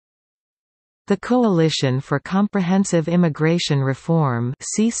The Coalition for Comprehensive Immigration Reform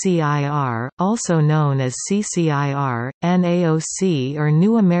 (CCIR), also known as CCIR, NAOC or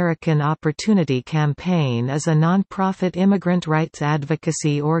New American Opportunity Campaign, is a nonprofit immigrant rights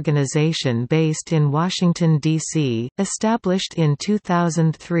advocacy organization based in Washington, D.C., established in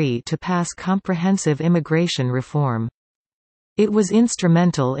 2003 to pass comprehensive immigration reform. It was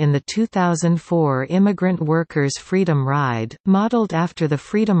instrumental in the 2004 Immigrant Workers' Freedom Ride, modeled after the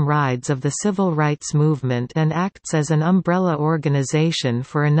Freedom Rides of the Civil Rights Movement, and acts as an umbrella organization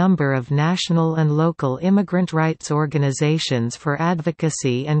for a number of national and local immigrant rights organizations for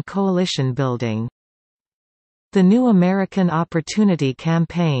advocacy and coalition building. The New American Opportunity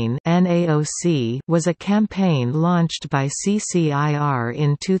Campaign (NAOC) was a campaign launched by CCIR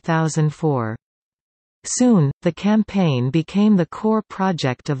in 2004. Soon, the campaign became the core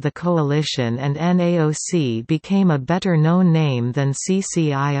project of the coalition, and NAOC became a better-known name than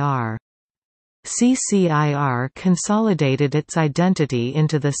CCIR. CCIR consolidated its identity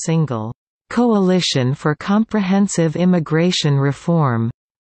into the single, "Coalition for Comprehensive Immigration Reform"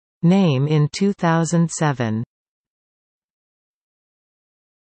 name in 2007.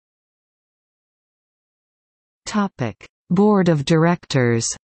 Board of Directors.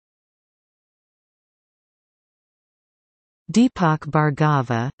 Deepak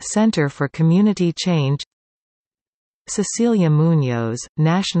Bhargava, Center for Community Change. Cecilia Munoz,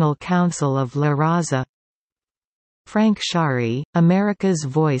 National Council of La Raza. Frank Shari, America's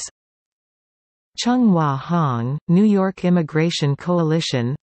Voice. Chung-Hwa Hong, New York Immigration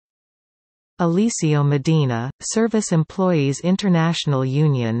Coalition. Alicio Medina, Service Employees International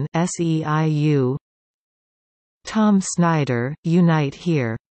Union (SEIU). Tom Snyder, Unite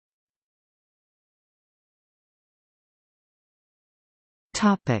Here.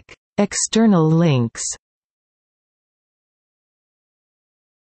 External links.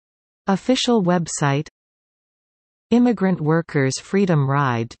 Official website. Immigrant Workers' Freedom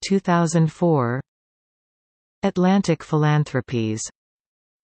Ride 2004. Atlantic Philanthropies